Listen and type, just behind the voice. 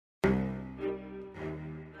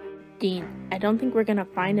Dean, I don't think we're gonna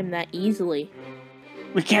find him that easily.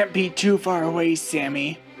 We can't be too far away,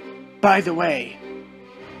 Sammy. By the way,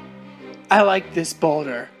 I like this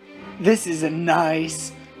boulder. This is a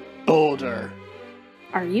nice boulder.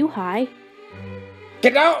 Are you high?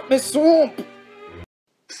 Get out, Miss Swamp!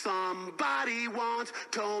 Somebody once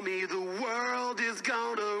told me the world is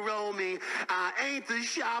gonna roll me. I ain't the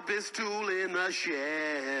sharpest tool in the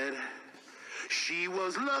shed. She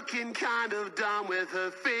was looking kind of dumb with her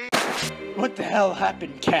feet. What the hell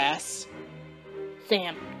happened, Cass?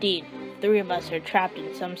 Sam, Dean, three of us are trapped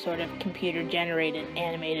in some sort of computer-generated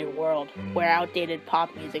animated world where outdated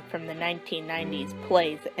pop music from the 1990s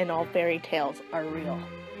plays and all fairy tales are real.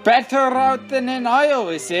 Better out than in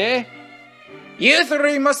Iowa, eh? You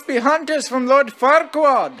three must be hunters from Lord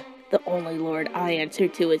Farquaad. The only lord I answer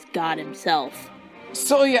to is God himself.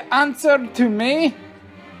 So you answered to me?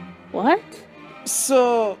 What?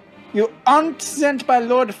 So you aren't sent by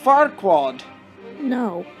Lord Farquaad?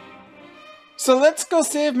 No. So let's go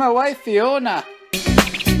save my wife Fiona.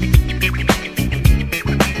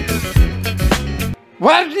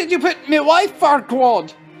 Where did you put me wife,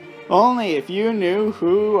 Farquaad? Only if you knew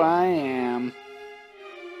who I am.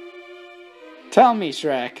 Tell me,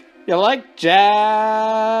 Shrek, you like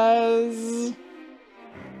jazz?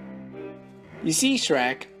 You see,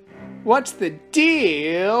 Shrek, what's the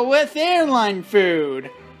deal with airline food?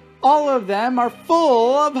 All of them are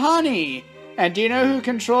full of honey. And do you know who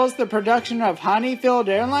controls the production of honey-filled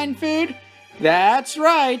airline food? That's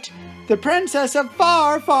right, the Princess of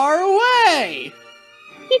Far, Far Away!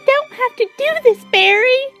 You don't have to do this,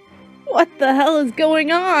 Barry! What the hell is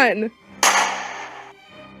going on?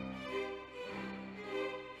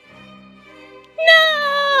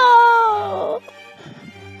 No!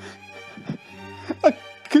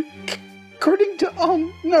 According to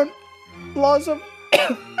unknown laws of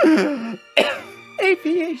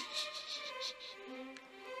aviation.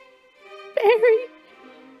 Barry.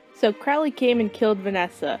 So Crowley came and killed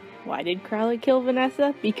Vanessa. Why did Crowley kill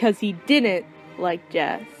Vanessa? Because he didn't like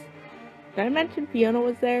Jess. Did I mention Fiona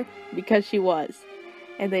was there? Because she was.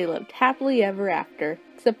 And they lived happily ever after.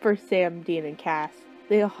 Except for Sam, Dean, and Cass.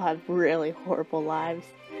 They all have really horrible lives.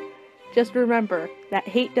 Just remember that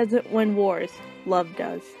hate doesn't win wars. Love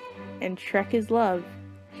does. And Shrek is love.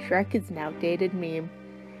 Shrek is an outdated meme.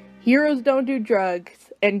 Heroes don't do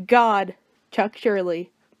drugs. And God, Chuck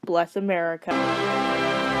Shirley, bless America.